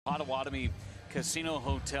Potawatomi Casino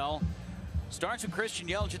Hotel. Starts with Christian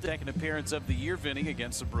Yelich, second appearance of the year, Vinny,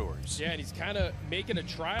 against the Brewers. Yeah, and he's kind of making a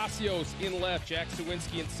try. Palacios in left, Jack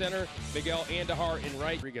Sawinski in center, Miguel Andahar in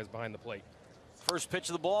right. Rodriguez behind the plate. First pitch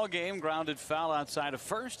of the ball game, grounded foul outside of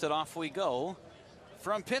first, and off we go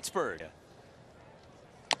from Pittsburgh.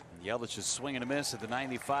 Yelich is swinging a miss at the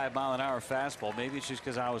 95-mile-an-hour fastball. Maybe it's just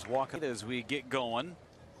because I was walking as we get going.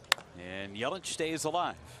 And Yelich stays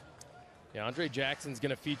alive. Yeah, Andre Jackson's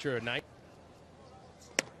going to feature a night.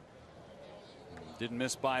 Didn't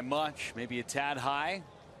miss by much, maybe a tad high.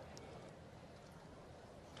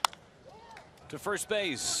 To first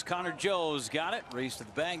base, Connor Joe's got it. Race to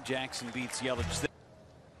the bag. Jackson beats Yelich.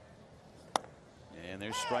 And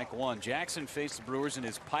there's strike one. Jackson faced the Brewers in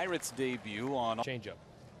his Pirates debut on Changeup.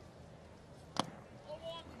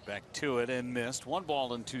 Back to it and missed. 1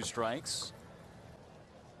 ball and 2 strikes.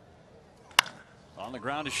 On the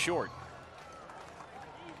ground is short.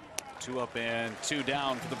 2 up and 2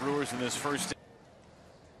 down for the Brewers in this first.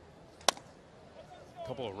 A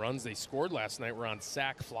couple of runs they scored last night were on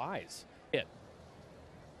sac flies. Hit.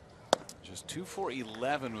 Just 2 for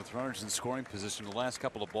 11 with runners in scoring position the last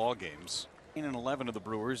couple of ball games. 9 and 11 of the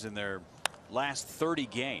Brewers in their last 30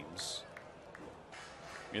 games.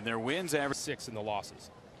 In their wins, average 6 in the losses.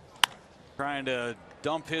 Trying to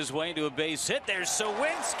dump his way to a base hit. There's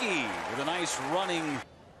Sawinski with a nice running.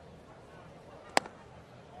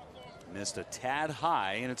 Missed a tad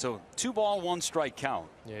high, and it's a 2-ball 1-strike count.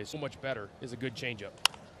 Yeah, he's so much better. Is a good changeup.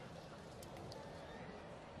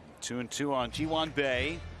 2-2 on G1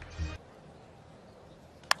 Bay.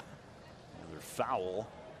 Another foul.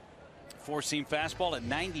 4-seam fastball at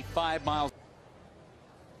 95 miles.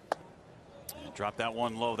 And dropped that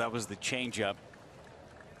one low. That was the changeup.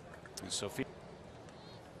 Sophia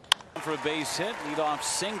for a base hit, leadoff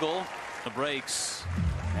single. The breaks,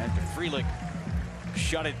 and Frelick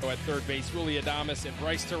shut it. At third base, Willie Adames and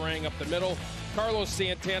Bryce Terang up the middle. Carlos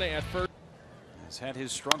Santana at first. Has had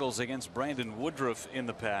his struggles against Brandon Woodruff in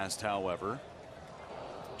the past, however.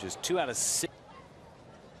 Just 2 out of 6.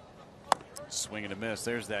 Swing and a miss.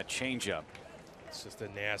 There's that changeup. It's just a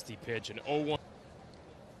nasty pitch. An 0-1.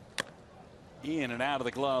 In and out of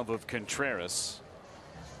the glove of Contreras.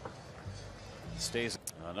 Stays.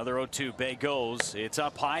 Another 0-2. Bay goes. It's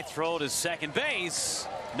up high. Throw to second base.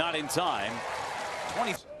 Not in time.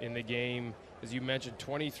 20 in the game, as you mentioned,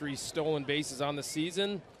 23 stolen bases on the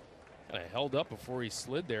season. Kind of held up before he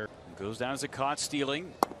slid there. Goes down as a caught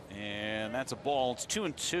stealing, and that's a ball. It's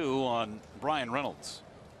 2-2 on Brian Reynolds.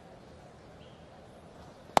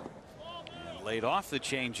 And laid off the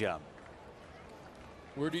changeup.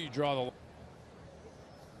 Where do you draw the?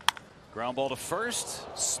 Ground ball to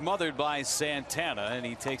first, smothered by Santana, and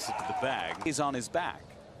he takes it to the bag. He's on his back.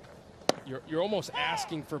 You're almost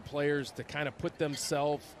asking for players to kind of put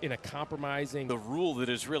themselves in a compromising. The rule that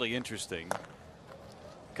is really interesting,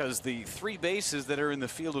 because the 3 bases that are in the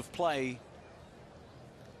field of play,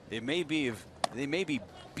 they may be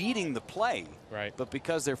beating the play, right? But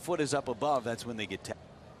because their foot is up above, that's when they get tapped.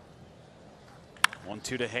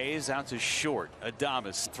 1-2 to Hayes, out to short.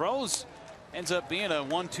 Adames throws. Ends up being a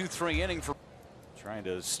 1-2-3 inning for trying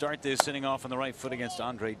to start this inning off on the right foot against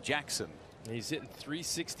Andre Jackson. He's hitting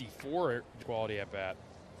 364 quality at bat.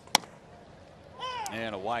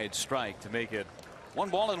 And a wide strike to make it 1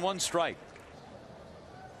 ball and 1 strike.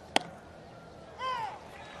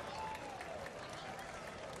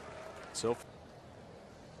 So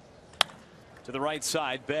to the right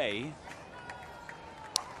side, Bay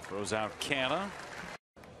throws out Canna.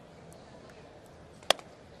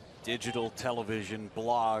 Digital television,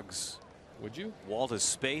 blogs. Would you? Wall to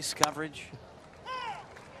space coverage.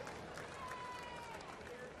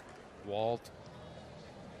 Walt.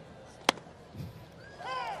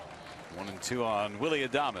 1-2 on Willie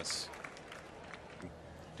Adames.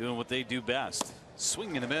 Doing what they do best.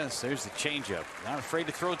 Swing and a miss. There's the changeup. Not afraid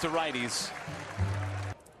to throw it to righties.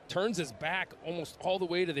 Turns his back almost all the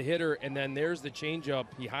way to the hitter, and then there's the changeup.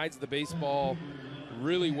 He hides the baseball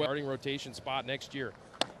really well. Starting rotation spot next year.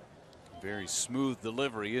 Very smooth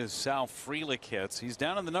delivery as Sal Frelick hits. He's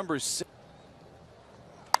down in the number 6.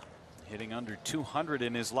 Hitting under 200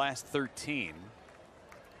 in his last 13.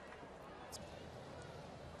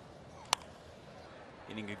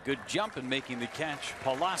 Getting a good jump and making the catch.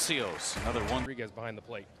 Palacios, another one. Rodriguez behind the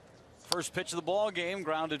plate. First pitch of the ball game,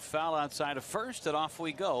 grounded foul outside of first, and off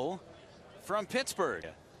we go from Pittsburgh.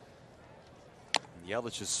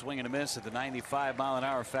 Yelich is swinging a miss at the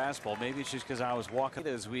 95-mile-an-hour fastball. Maybe it's just because I was walking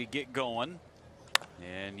as we get going.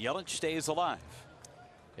 And Yelich stays alive.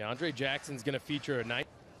 Yeah, Andre Jackson's going to feature a night.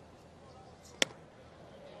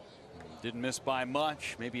 Didn't miss by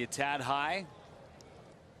much, maybe a tad high.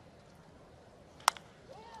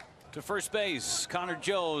 To first base, Connor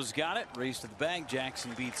Joe's got it. Race to the bag.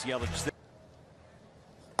 Jackson beats Yelich.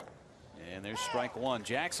 And there's strike one.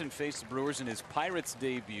 Jackson faced the Brewers in his Pirates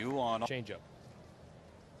debut on Changeup.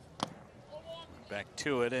 back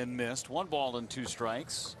to it and missed. 1 ball and 2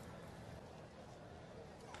 strikes.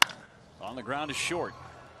 On the ground is short.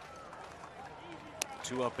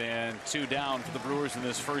 2 up and 2 down for the Brewers in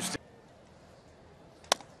this first.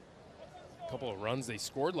 A couple of runs they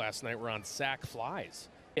scored last night were on sac flies.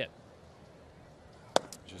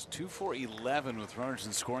 Just 2 for 11 with runners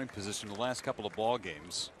in scoring position the last couple of ball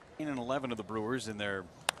games. 9 and 11 of the Brewers in their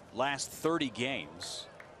last 30 games.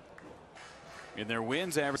 In their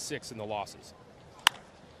wins, average 6 in the losses.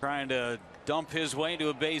 Trying to dump his way to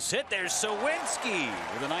a base hit. There's Sawinski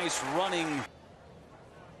with a nice running.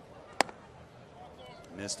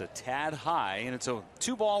 Missed a tad high, and it's a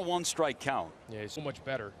 2-ball 1 strike count. Yeah, he's so much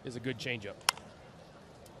better. Is a good changeup.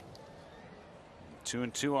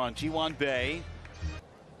 2-2 on G1 Bay.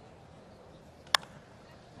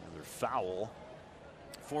 Another foul.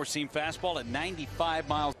 4-seam fastball at 95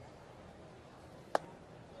 miles.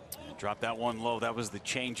 And dropped that one low. That was the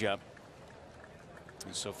changeup.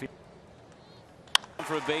 And Sophie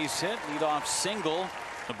for a base hit. Leadoff single.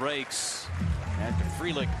 The breaks. And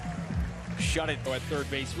Frelick shut it. At third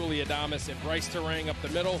base, Willie Adames and Bryce Terang up the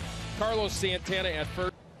middle. Carlos Santana at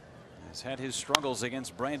first. Has had his struggles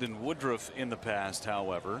against Brandon Woodruff in the past,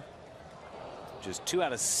 however. Just 2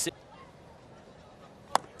 out of 6.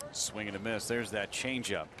 Swing and a miss. There's that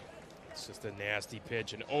changeup. It's just a nasty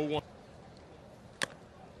pitch. An 0-1.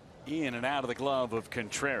 In and out of the glove of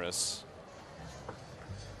Contreras.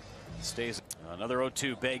 Stays. Another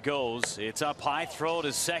 0-2. Bay goes. It's up high. Throw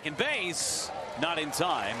to second base. Not in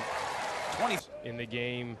time. 20 in the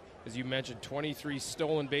game, as you mentioned, 23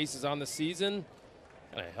 stolen bases on the season.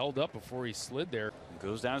 Kind of held up before he slid there.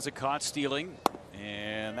 Goes down as a caught stealing,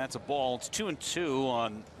 and that's a ball. It's 2-2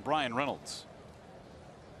 on Brian Reynolds.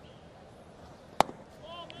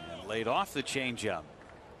 And laid off the changeup.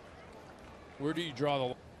 Where do you draw the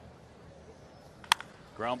line?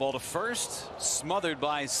 Ground ball to first, smothered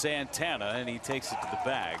by Santana, and he takes it to the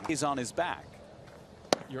bag. He's on his back.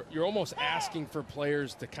 You're almost asking for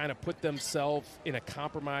players to kind of put themselves in a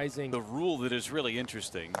compromising. The rule that is really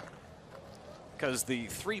interesting, because the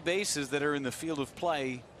 3 bases that are in the field of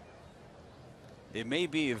play, they may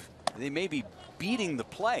be beating the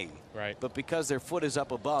play, right? But because their foot is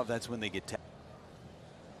up above, that's when they get tapped.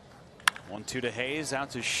 1-2 to Hayes,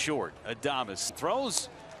 out to short. Adames throws,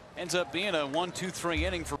 ends up being a 1-2-3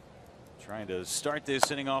 inning for trying to start this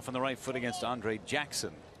inning off on the right foot against Andre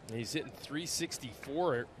Jackson. He's hitting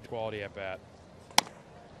 364 quality at bat.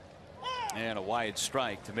 And a wide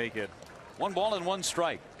strike to make it 1 ball and 1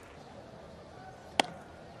 strike.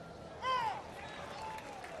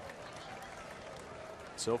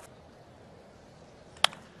 So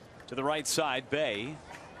to the right side, Bay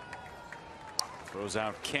throws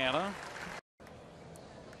out Canna.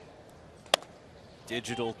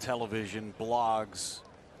 Digital television, blogs.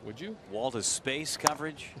 Would you? Wall to space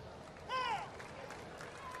coverage.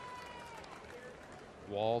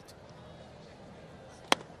 Walt.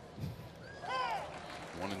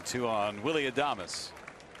 1-2 on Willie Adames.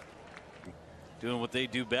 Doing what they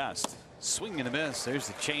do best. Swing and a miss. There's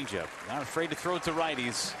the changeup. Not afraid to throw it to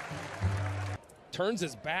righties. Turns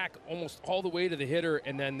his back almost all the way to the hitter,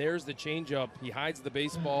 and then there's the changeup. He hides the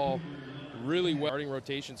baseball really well. Starting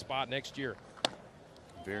rotation spot next year.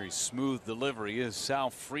 Very smooth delivery as Sal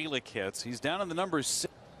Frelick hits. He's down in the number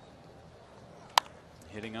 6.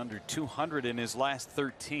 Hitting under 200 in his last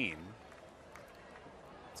 13.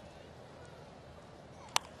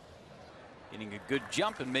 Getting a good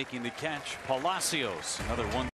jump and making the catch. Palacios, another 1.